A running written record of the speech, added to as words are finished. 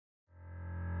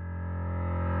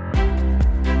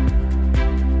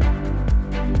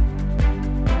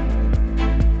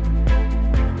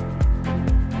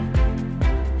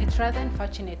rather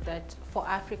unfortunate that for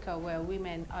Africa, where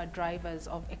women are drivers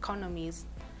of economies,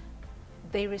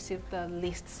 they receive the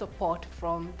least support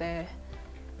from the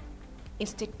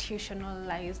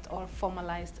institutionalized or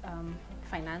formalized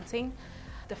financing.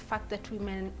 The fact that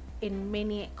women in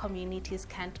many communities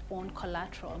can't own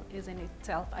collateral is in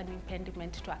itself an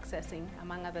impediment to accessing,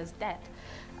 among others, debt.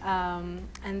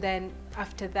 And then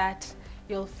after that,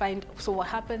 you'll find, so what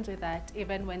happens with that,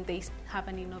 even when they have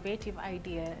an innovative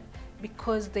idea,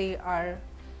 because the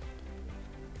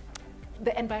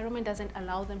environment doesn't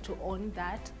allow them to own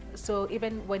that, so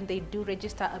even when they do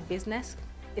register a business,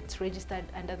 it's registered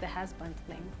under the husband's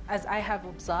name. As I have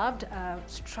observed,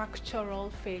 structural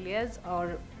failures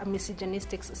or a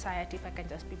misogynistic society, if I can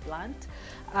just be blunt.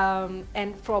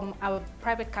 And from our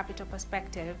private capital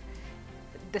perspective,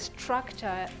 the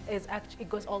structure is actually, it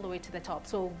goes all the way to the top.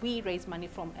 So we raise money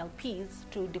from LPs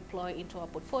to deploy into our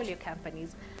portfolio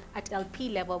companies. At LP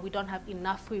level, we don't have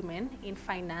enough women in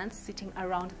finance sitting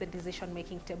around the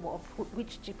decision-making table of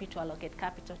which GP to allocate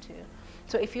capital to.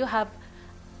 So if you have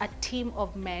a team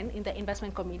of men in the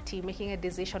investment committee making a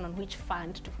decision on which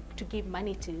fund to give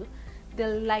money to,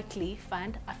 they'll likely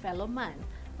fund a fellow man,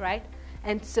 right?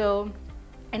 And so,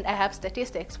 and I have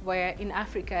statistics where in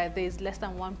Africa, there's less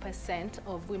than 1%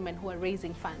 of women who are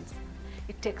raising funds.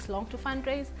 It takes long to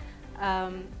fundraise,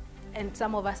 and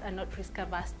some of us are not risk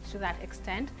averse to that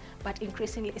extent, but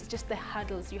increasingly it's just the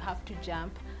hurdles you have to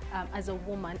jump as a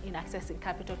woman in accessing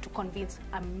capital to convince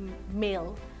a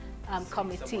male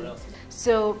committee.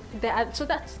 So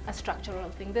that's a structural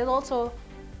thing. There's also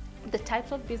the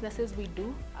types of businesses we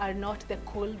do are not the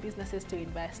cool businesses to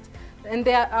invest. And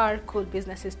there are cool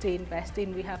businesses to invest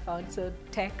in, we have found. So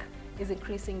tech is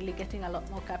increasingly getting a lot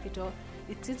more capital.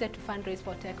 It's easier to fundraise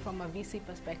for tech from a VC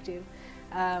perspective.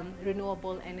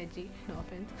 Renewable energy, no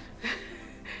offense,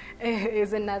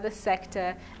 is another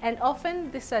sector. And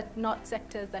often these are not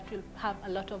sectors that will have a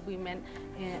lot of women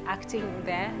acting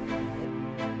there.